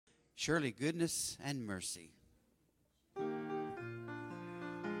Surely goodness and mercy.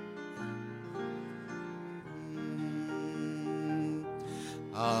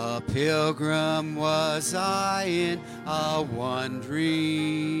 A pilgrim was I in a wandering.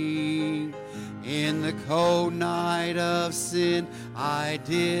 In the cold night of sin I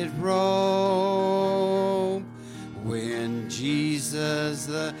did roam. When Jesus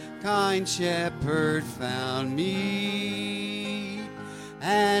the kind shepherd found me,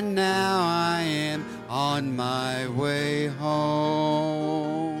 and now I am on my way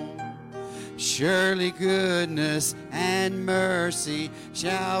home. Surely goodness and mercy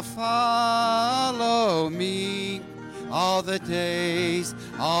shall follow me all the days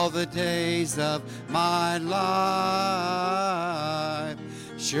of my life.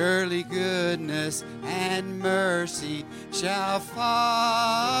 Surely goodness and mercy shall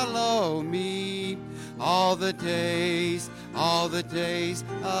follow me all the days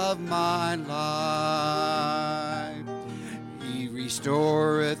of my life. He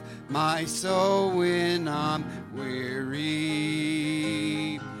restoreth my soul when I'm weary.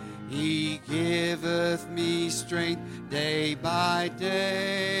 He giveth me strength day by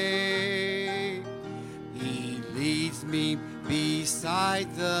day. He leads me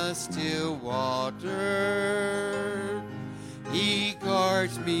beside the still water. He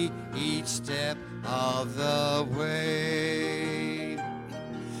guards me each step of the way.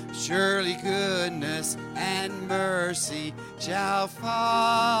 Surely goodness and mercy shall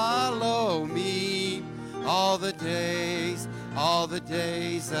follow me all the days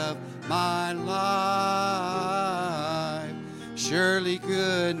of my life. Surely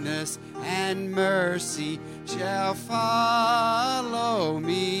goodness and mercy shall follow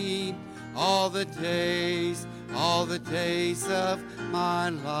me all the days of my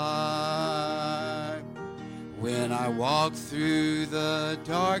life. When I walk through the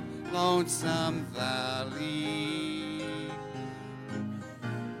dark, lonesome valley,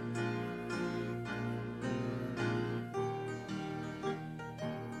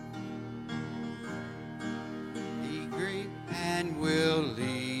 He great and will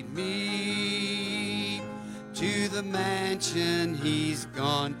lead me to the mansion He's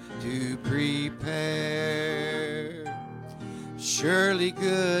gone to prepare. Surely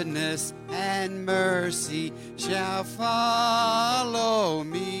goodness and mercy shall follow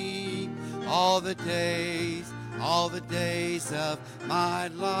me all the days of my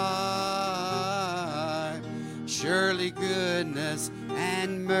life. Surely goodness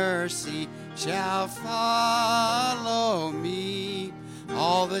and mercy shall follow me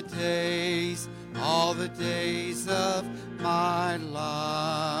all the days of my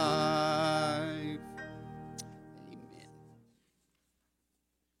life.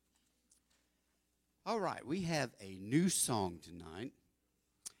 All right, we have a new song tonight.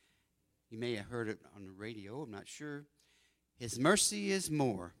 You may have heard it on the radio, I'm not sure. His mercy is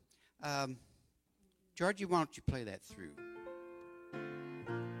more. Georgie, why don't you play that through?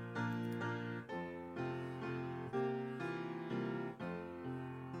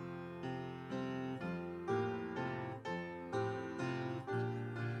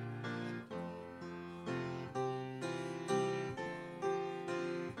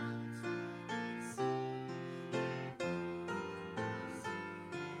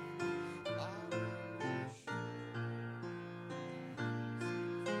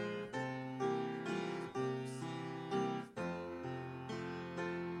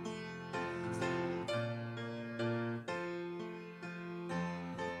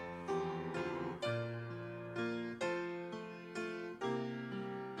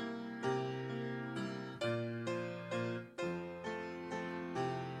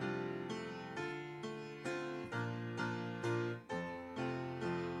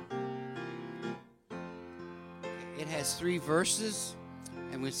 It has 3 verses,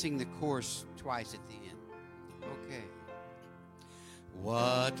 and we'll sing the chorus twice at the end. Okay.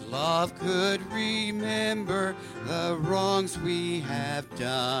 What love could remember the wrongs we have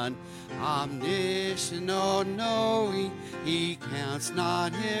done? Omniscient, all-knowing, He counts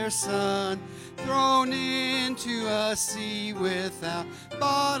not His Son, thrown into a sea without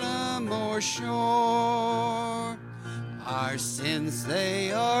bottom or shore. Our sins,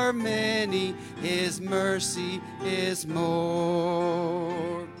 they are many, His mercy is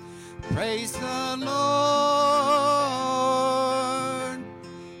more. Praise the Lord,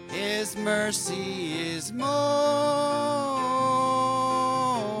 His mercy is more.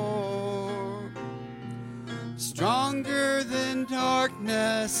 Stronger than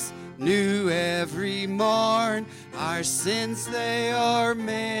darkness, new every morn. Our sins, they are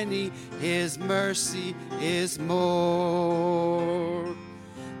many, His mercy is more.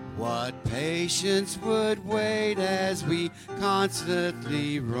 What patience would wait as we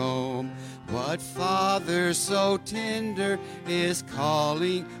constantly roam? What father so tender is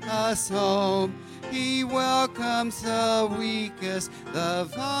calling us home? He welcomes the weakest, the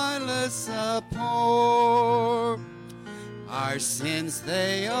vilest, the poor. Our sins,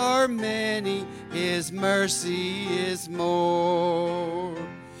 they are many, His mercy is more.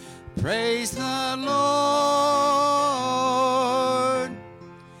 Praise the Lord,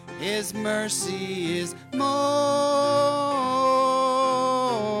 His mercy is more.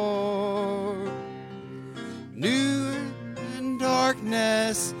 New in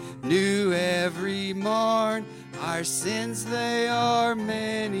darkness, new every morn. Our sins, they are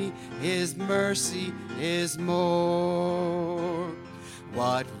many, His mercy is more.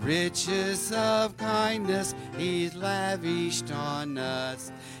 What riches of kindness He's lavished on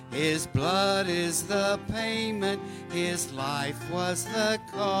us. His blood is the payment, His life was the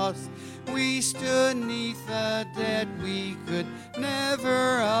cost. We stood neath a debt we could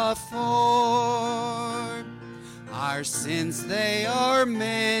never afford. Our sins, they are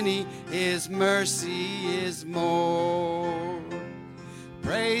many, His mercy is more.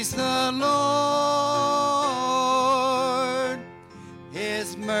 Praise the Lord,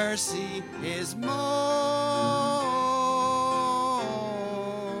 His mercy is more.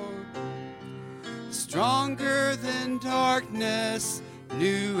 Stronger than darkness,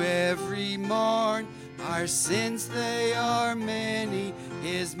 new every morn. Our sins, they are many,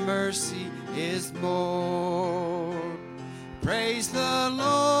 His mercy is more. Praise the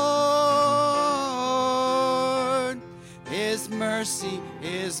Lord, His mercy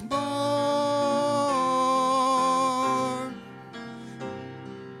is more.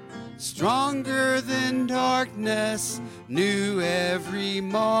 Stronger than darkness, new every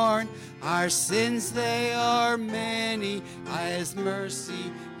morn. Our sins, they are many, His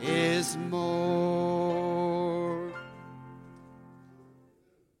mercy is more.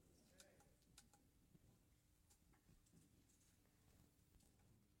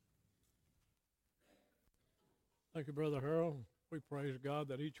 Thank you, Brother Harold. We praise God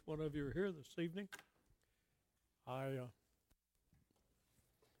that each one of you are here this evening. I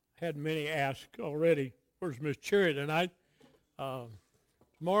had many ask already, where's Miss Cherry tonight?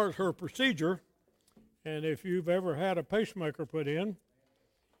 Tomorrow's her procedure, and if you've ever had a pacemaker put in,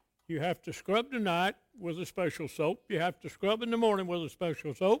 you have to scrub tonight with a special soap. You have to scrub in the morning with a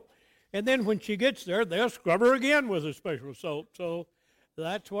special soap. And then when she gets there, they'll scrub her again with a special soap. So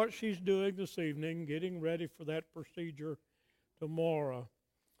that's what she's doing this evening, getting ready for that procedure tomorrow.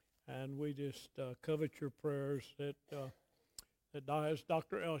 And we just covet your prayers that as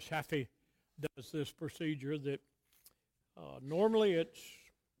Dr. El Shafi does this procedure, that normally it's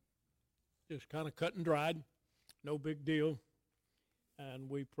just kind of cut and dried, no big deal. And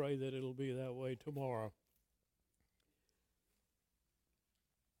we pray that it'll be that way tomorrow.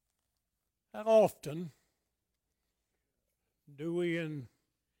 How often do we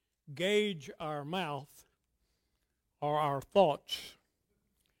engage our mouth or our thoughts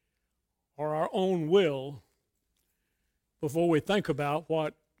or our own will before we think about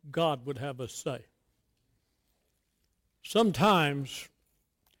what God would have us say? Sometimes,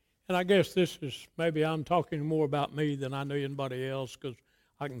 and I guess this is, maybe I'm talking more about me than I know anybody else because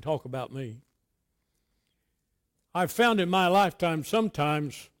I can talk about me. I've found in my lifetime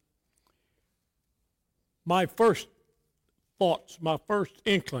sometimes my first thoughts, my first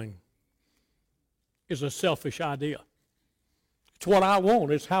inkling is a selfish idea. It's what I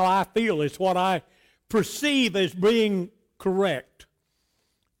want. It's how I feel. It's what I perceive as being correct.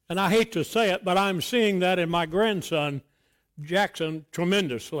 And I hate to say it, but I'm seeing that in my grandson, Jackson,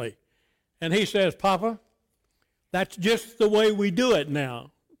 tremendously. And he says, Papa, that's just the way we do it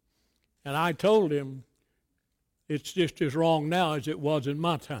now. And I told him, it's just as wrong now as it was in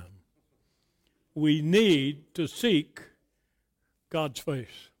my time. We need to seek God's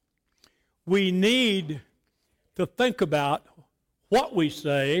face. We need to think about what we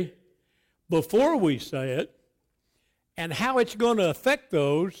say before we say it and how it's going to affect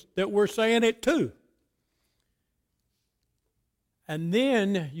those that we're saying it to. And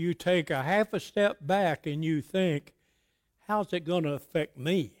then you take a half a step back and you think, how's it going to affect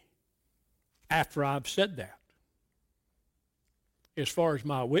me after I've said that? As far as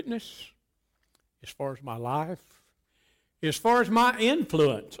my witness, as far as my life, as far as my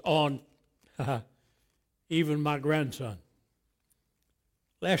influence on even my grandson.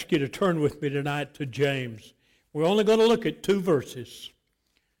 I'll ask you to turn with me tonight to James. We're only going to look at 2 verses.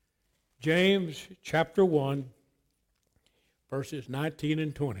 James chapter 1, verses 19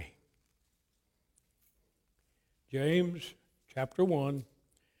 and 20. James chapter 1,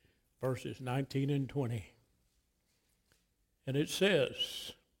 verses 19 and 20. And it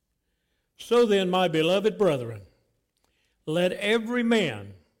says, "So then, my beloved brethren, let every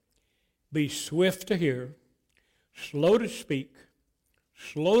man be swift to hear, slow to speak,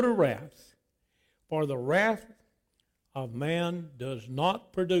 slow to wrath, for the wrath of man does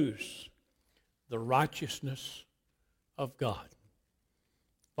not produce the righteousness of God."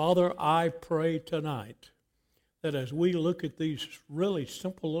 Father, I pray tonight that as we look at these really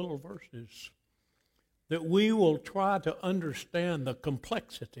simple little verses, that we will try to understand the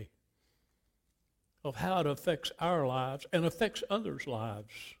complexity of how it affects our lives and affects others'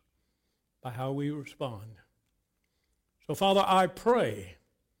 lives by how we respond. So, Father, I pray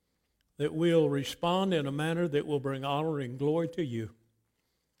that we'll respond in a manner that will bring honor and glory to you,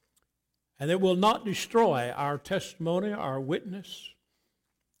 and that will not destroy our testimony, our witness,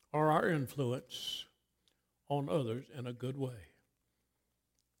 or our influence on others in a good way.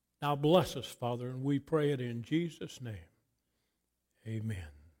 Now bless us, Father, and we pray it in Jesus' name. Amen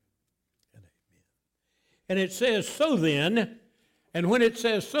and amen. And it says, "So then," and when it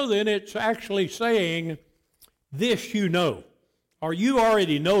says "so then," it's actually saying, "This you know," or you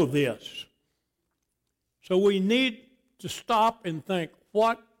already know this. So we need to stop and think,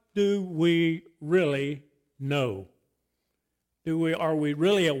 what do we really know? Are we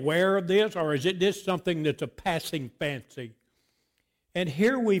really aware of this, or is it just something that's a passing fancy? And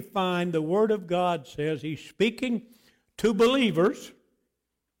here we find the Word of God says He's speaking to believers,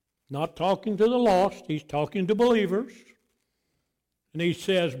 not talking to the lost. He's talking to believers. And He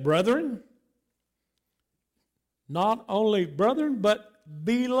says, "Brethren," not only brethren, but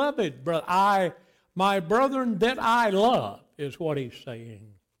beloved. My brethren that I love is what He's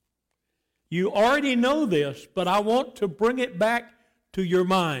saying. You already know this, but I want to bring it back to your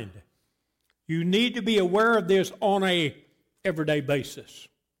mind. You need to be aware of this on a everyday basis.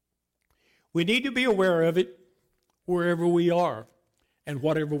 We need to be aware of it wherever we are and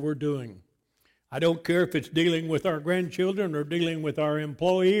whatever we're doing. I don't care if it's dealing with our grandchildren or dealing with our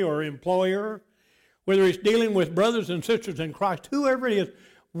employee or employer, whether it's dealing with brothers and sisters in Christ, whoever it is,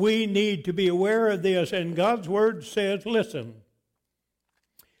 we need to be aware of this. And God's Word says, listen,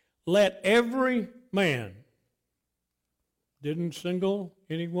 let every man, didn't single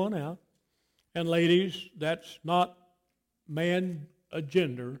anyone out, and ladies, that's not man, a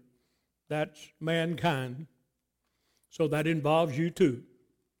gender, that's mankind, so that involves you too.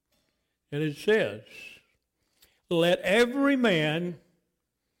 And it says, let every man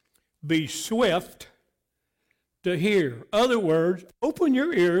be swift to hear. Other words, open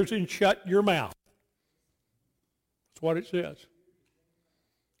your ears and shut your mouth. That's what it says.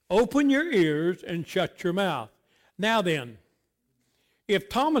 Open your ears and shut your mouth. Now then, if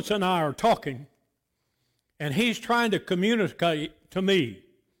Thomas and I are talking, and he's trying to communicate to me,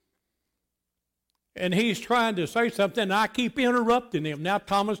 and he's trying to say something, and I keep interrupting him. Now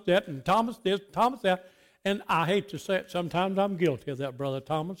Thomas that, and Thomas this, Thomas that, and I hate to say it, sometimes I'm guilty of that, Brother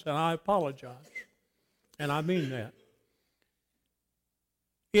Thomas, and I apologize. And I mean that.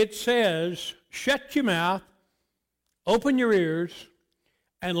 It says, shut your mouth, open your ears,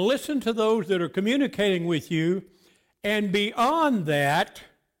 and listen to those that are communicating with you, and beyond that,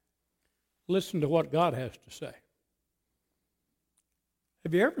 listen to what God has to say.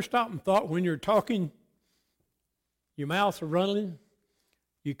 Have you ever stopped and thought when you're talking, your mouth's running,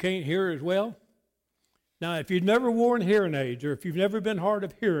 you can't hear as well? Now, if you've never worn hearing aids, or if you've never been hard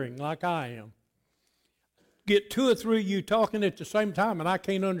of hearing like I am, get two or three of you talking at the same time, and I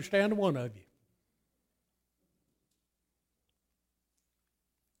can't understand one of you.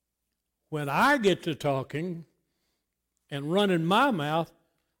 When I get to talking and running my mouth,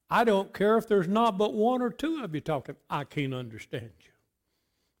 I don't care if there's not but one or two of you talking. I can't understand you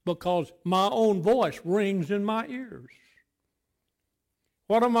because my own voice rings in my ears.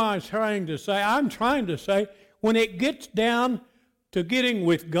 What am I trying to say? I'm trying to say when it gets down to getting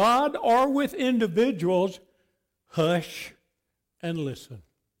with God or with individuals, hush and listen.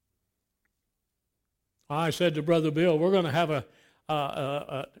 I said to Brother Bill, we're going to have a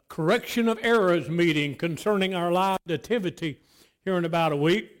correction of errors meeting concerning our live nativity here in about a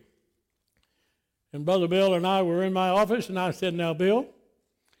week. And Brother Bill and I were in my office, and I said, now, Bill,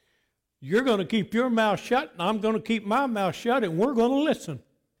 you're going to keep your mouth shut, and I'm going to keep my mouth shut, and we're going to listen.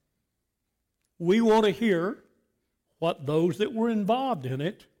 We want to hear what those that were involved in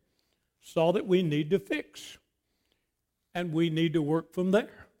it saw that we need to fix, and we need to work from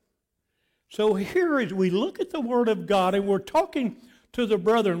there. So here as we look at the Word of God, and we're talking to the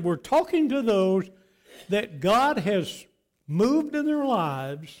brethren, we're talking to those that God has moved in their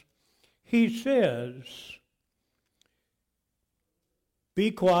lives, He says, be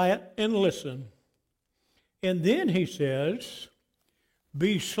quiet and listen. And then he says,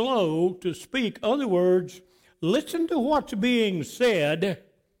 be slow to speak. In other words, listen to what's being said,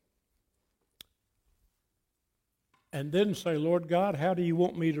 and then say, Lord God, how do you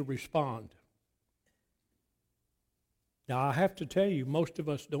want me to respond? Now, I have to tell you, most of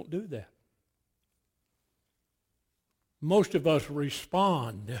us don't do that. Most of us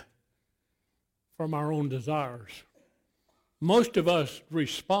respond from our own desires. Most of us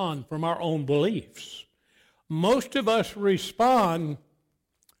respond from our own beliefs. Most of us respond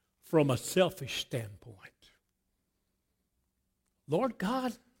from a selfish standpoint. Lord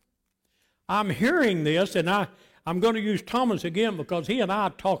God, I'm hearing this, and I'm going to use Thomas again because he and I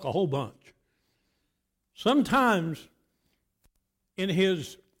talk a whole bunch. Sometimes in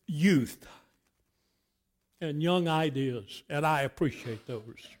his youth and young ideas, and I appreciate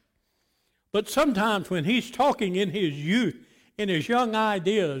those. But sometimes when he's talking in his youth, in his young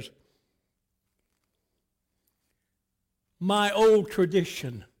ideas, my old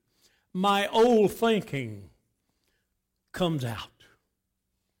tradition, my old thinking comes out.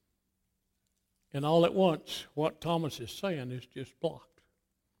 And all at once, what Thomas is saying is just blocked.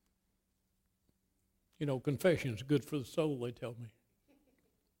 You know, confession is good for the soul, they tell me.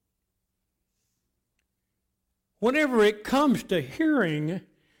 Whenever it comes to hearing,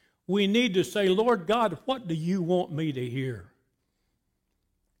 we need to say, Lord God, what do you want me to hear?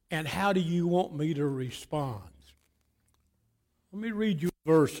 And how do you want me to respond? Let me read you a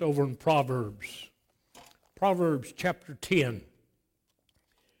verse over in Proverbs. Proverbs chapter 10.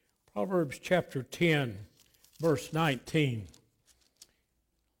 Proverbs chapter 10, verse 19.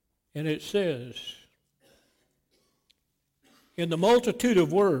 And it says, in the multitude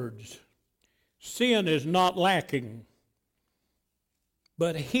of words, sin is not lacking,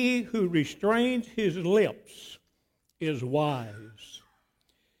 but he who restrains his lips is wise.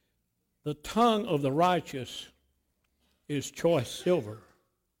 The tongue of the righteous is choice silver.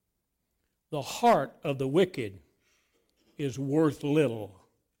 The heart of the wicked is worth little.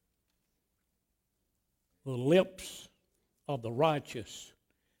 The lips of the righteous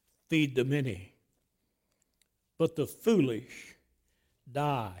feed the many, but the foolish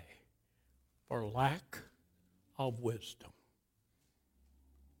die for lack of wisdom.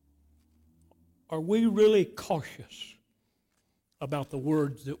 Are we really cautious about the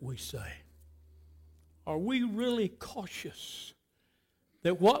words that we say? Are we really cautious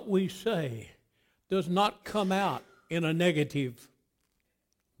that what we say does not come out in a negative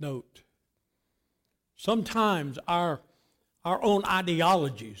note? Sometimes our own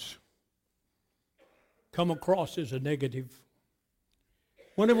ideologies come across as a negative.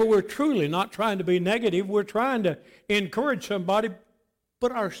 Whenever we're truly not trying to be negative, we're trying to encourage somebody,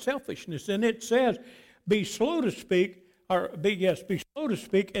 but our selfishness. And it says, be slow to speak, be slow to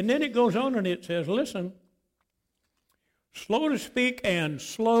speak, and then it goes on and it says, listen, slow to speak and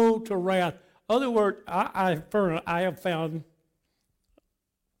slow to wrath. Other words, I have found,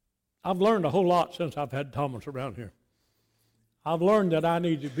 I've learned a whole lot since I've had Thomas around here. I've learned that I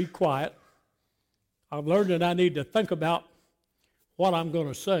need to be quiet. I've learned that I need to think about what I'm going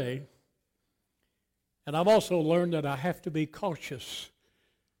to say. And I've also learned that I have to be cautious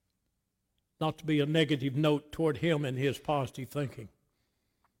not to be a negative note toward him and his positive thinking.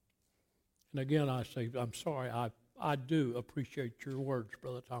 And again, I say, I'm sorry, I do appreciate your words,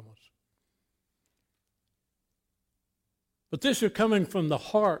 Brother Thomas. But this is coming from the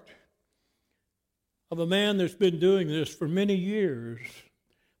heart of a man that's been doing this for many years,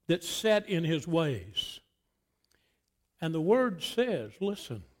 that's set in his ways. And the word says,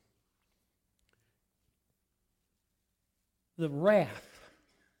 listen, the wrath,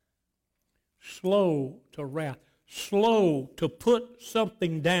 slow to wrath, slow to put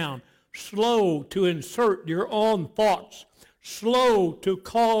something down, slow to insert your own thoughts, slow to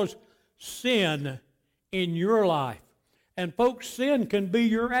cause sin in your life. And folks, sin can be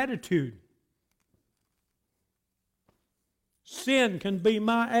your attitude. Sin can be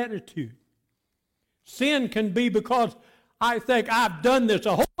my attitude. Sin can be because I think I've done this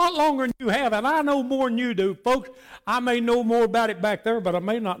a whole lot longer than you have, and I know more than you do. Folks, I may know more about it back there, but I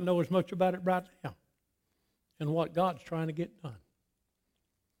may not know as much about it right now and what God's trying to get done.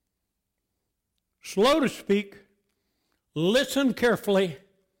 Slow to speak, listen carefully,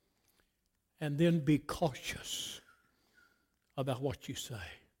 and then be cautious about what you say,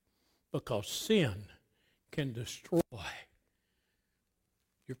 because sin can destroy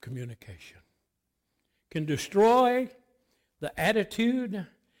your communication, can destroy the attitude.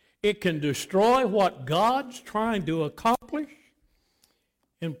 It can destroy what God's trying to accomplish.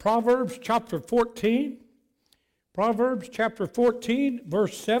 In Proverbs chapter 14, Proverbs chapter 14,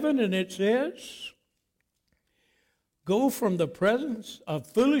 verse 7, and it says, "Go from the presence of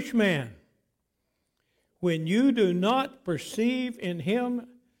foolish man when you do not perceive in him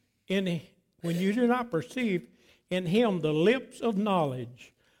when you do not perceive in him the lips of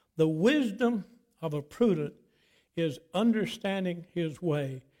knowledge. The wisdom of a prudent is understanding his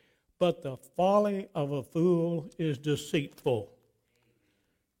way, but the folly of a fool is deceitful."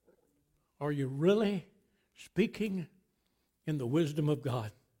 Are you really speaking in the wisdom of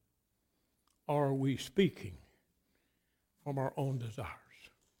God? Or are we speaking from our own desires?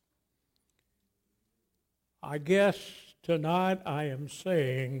 I guess tonight I am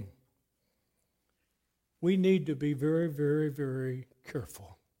saying we need to be very, very, very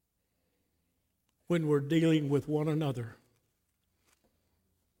careful when we're dealing with one another,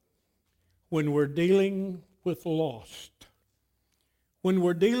 when we're dealing with lost, when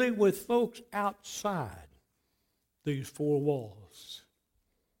we're dealing with folks outside these four walls.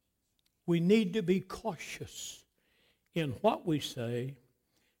 We need to be cautious in what we say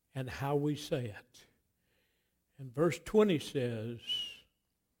and how we say it. And verse 20 says,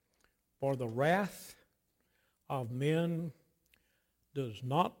 "For the wrath of men does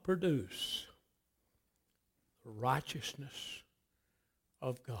not produce the righteousness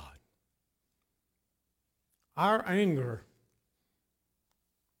of God." Our anger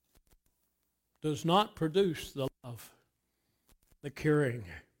does not produce the love, the caring,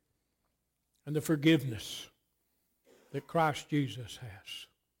 and the forgiveness that Christ Jesus has.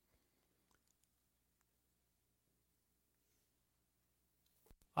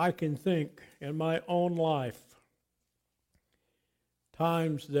 I can think in my own life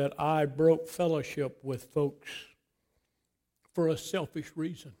times that I broke fellowship with folks for a selfish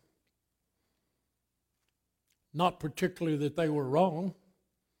reason. Not particularly that they were wrong,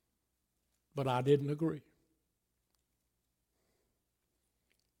 but I didn't agree.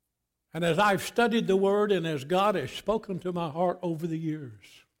 And as I've studied the Word and as God has spoken to my heart over the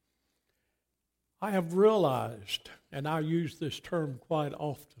years, I have realized, and I use this term quite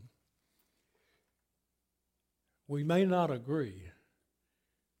often, we may not agree,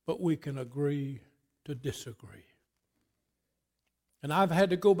 but we can agree to disagree. And I've had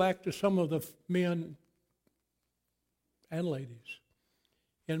to go back to some of the men and ladies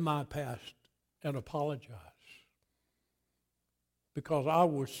in my past and apologize because I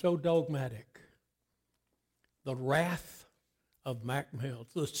was so dogmatic. The wrath of Mac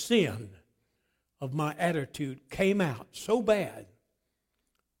Mills, the sin of my attitude came out so bad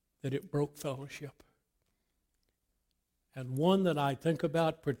that it broke fellowship. And one that I think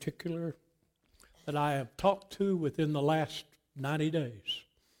about particular that I have talked to within the last 90 days,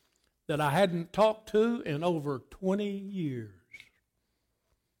 that I hadn't talked to in over 20 years.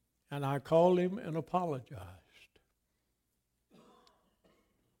 And I called him and apologized.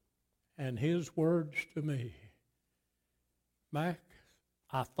 And his words to me, "Mac,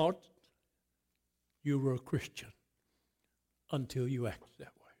 I thought you were a Christian until you acted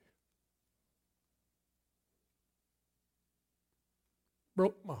that way."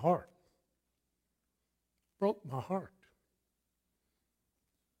 Broke my heart. Broke my heart.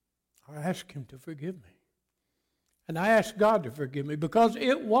 I asked him to forgive me. And I asked God to forgive me because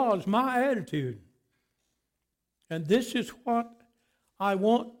it was my attitude. And this is what I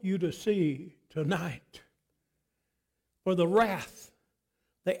want you to see tonight. For the wrath,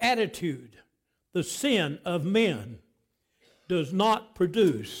 the attitude, the sin of men does not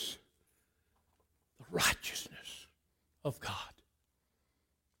produce the righteousness of God.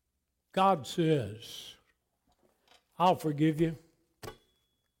 God says, "I'll forgive you."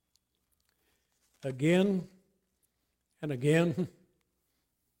 Again and again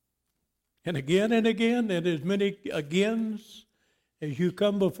and again and again, and as many agains as you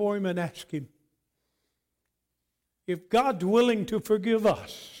come before him and ask him. If God's willing to forgive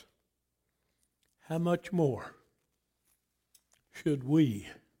us, how much more should we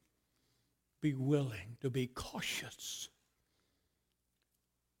be willing to be cautious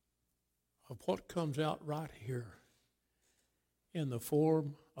of what comes out right here in the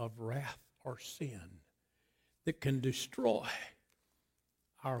form of wrath or sin that can destroy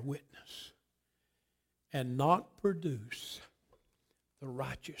our witness and not produce the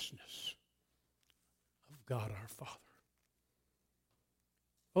righteousness of God our Father.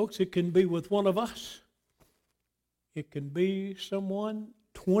 Folks, it can be with one of us. It can be someone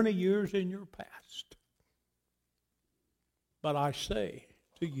 20 years in your past. But I say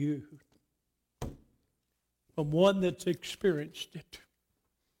to you, from one that's experienced it,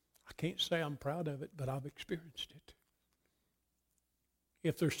 I can't say I'm proud of it, but I've experienced it.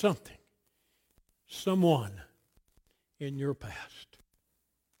 If there's something, someone in your past.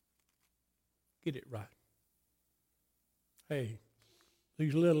 Get it right. Hey,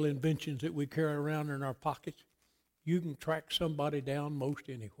 these little inventions that we carry around in our pockets, you can track somebody down most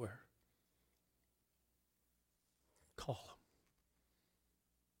anywhere. Call them.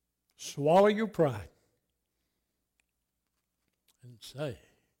 Swallow your pride and say,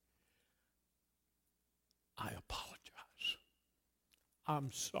 I apologize.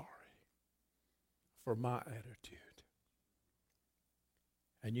 I'm sorry for my attitude.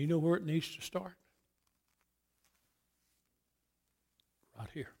 And you know where it needs to start? Right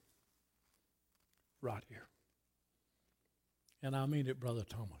here. Right here. And I mean it, Brother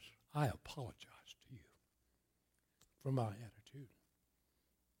Thomas. I apologize to you for my attitude.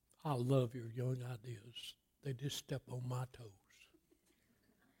 I love your young ideas. They just step on my toes.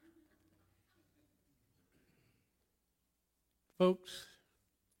 Folks,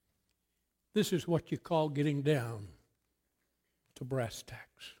 this is what you call getting down to brass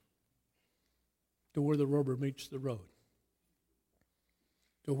tacks, to where the rubber meets the road,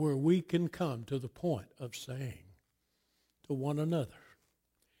 to where we can come to the point of saying to one another,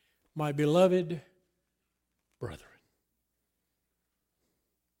 my beloved brethren,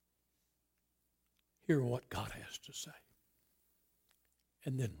 hear what God has to say,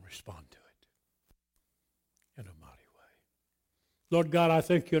 and then respond to it in a mighty way. Lord God, I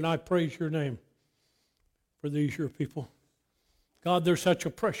thank you and I praise your name for these your people. God, they're such a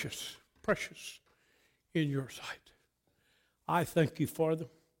precious in your sight. I thank you for them.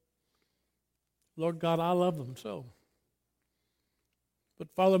 Lord God, I love them so.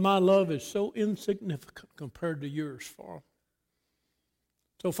 But Father, my love is so insignificant compared to yours for them.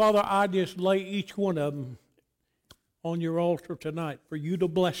 So Father, I just lay each one of them on your altar tonight for you to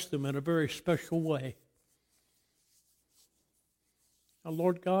bless them in a very special way. Now,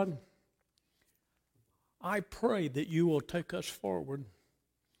 Lord God, I pray that you will take us forward.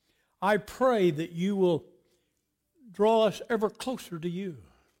 I pray that you will draw us ever closer to you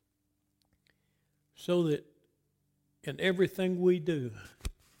so that in everything we do,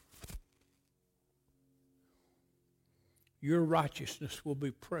 your righteousness will be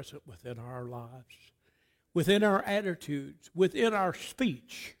present within our lives, within our attitudes, within our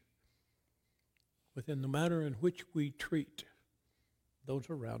speech, within the manner in which we treat those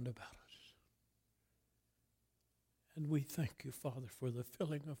around about us. And we thank you, Father, for the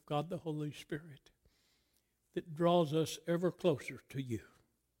filling of God the Holy Spirit that draws us ever closer to you.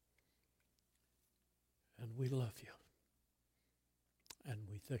 And we love you. And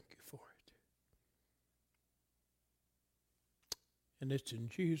we thank you for it. And it's in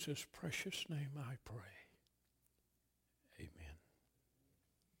Jesus' precious name I pray. Amen.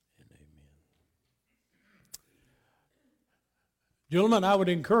 Gentlemen, I would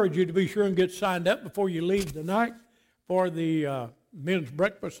encourage you to be sure and get signed up before you leave tonight for the men's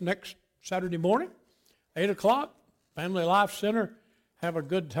breakfast next Saturday morning, 8 o'clock, Family Life Center. Have a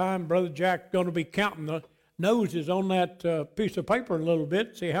good time. Brother Jack's going to be counting the noses on that piece of paper in a little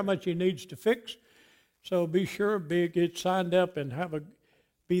bit, see how much he needs to fix. So be sure, get signed up and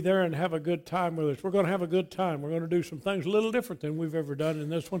be there and have a good time with us. We're going to have a good time. We're going to do some things a little different than we've ever done in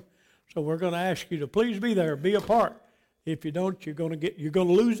this one. So we're going to ask you to please be there, be a part. If you don't, you're going to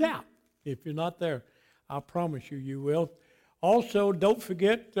lose out if you're not there. I promise you, you will. Also, don't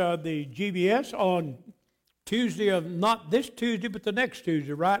forget the GBS on Tuesday of, not this Tuesday, but the next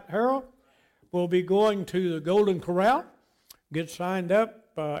Tuesday, right, Harold? We'll be going to the Golden Corral. Get signed up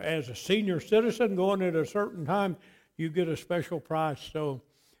as a senior citizen. Going at a certain time, you get a special price. So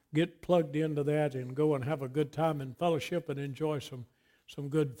get plugged into that and go and have a good time in fellowship and enjoy some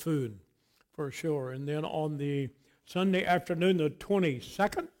good food for sure. And then on the Sunday afternoon, the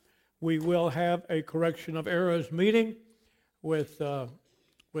 22nd, we will have a correction of errors meeting with the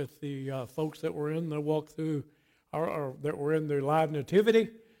folks that were in the walkthrough, or that were in the live nativity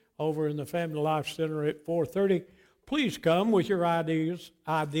over in the Family Life Center at 4:30. Please come with your ideas,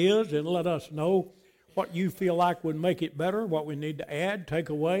 and let us know what you feel like would make it better, what we need to add, take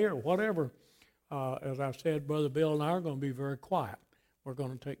away, or whatever. As I said, Brother Bill and I are going to be very quiet. We're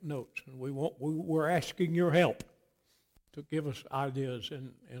going to take notes, and we're asking your help to give us ideas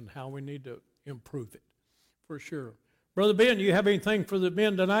and how we need to improve it, for sure. Brother Ben, do you have anything for the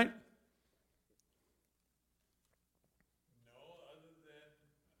men tonight? No, other than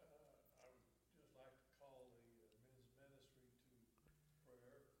I would just like to call the men's ministry to prayer with the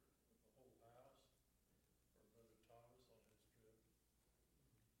whole house for Brother Thomas on his trip.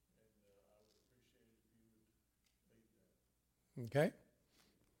 And I would appreciate it if you would lead that. Okay.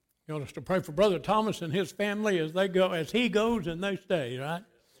 You want us to pray for Brother Thomas and his family as he goes and they stay, right?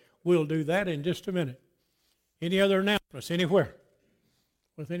 We'll do that in just a minute. Any other announcements anywhere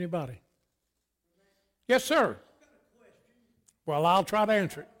with anybody? Yes, sir. Well, I'll try to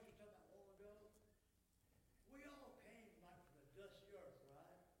answer it.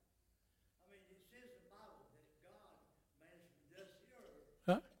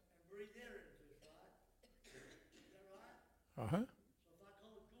 Huh? Uh-huh.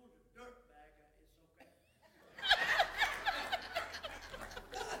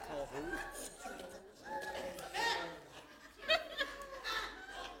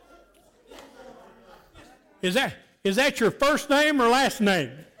 Is that your first name or last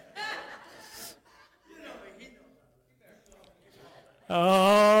name?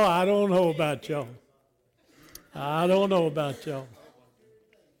 Oh, I don't know about y'all. I don't know about y'all.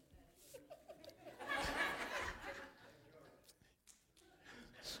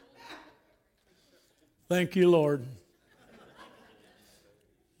 Thank you, Lord.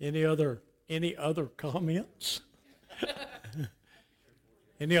 Any other comments?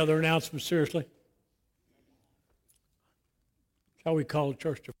 Any other announcements, seriously? Shall we call the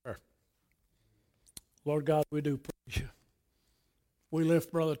church to prayer? Lord God, we do praise you. We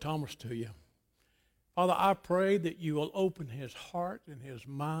lift Brother Thomas to you. Father, I pray that you will open his heart and his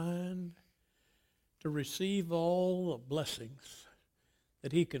mind to receive all the blessings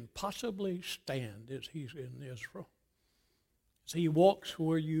that he can possibly stand as he's in Israel, as he walks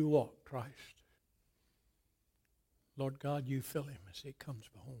where you walk, Christ. Lord God, you fill him as he comes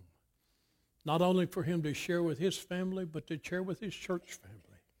home. Not only for him to share with his family, but to share with his church family.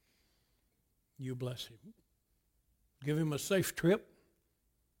 You bless him. Give him a safe trip.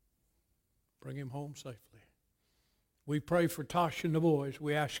 Bring him home safely. We pray for Tosh and the boys.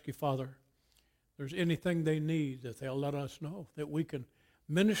 We ask you, Father, if there's anything they need, that they'll let us know, that we can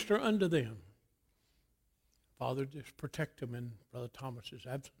minister unto them. Father, just protect them in Brother Thomas's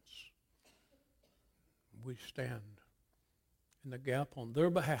absence. We stand in the gap on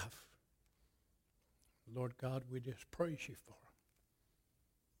their behalf. Lord God, we just praise you for them.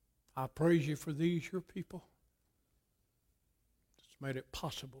 I praise you for these, your people. It's made it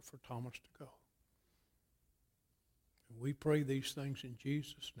possible for Thomas to go. And we pray these things in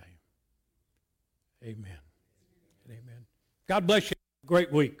Jesus' name. Amen and amen. God bless you.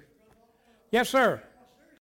 Great week. Yes, sir.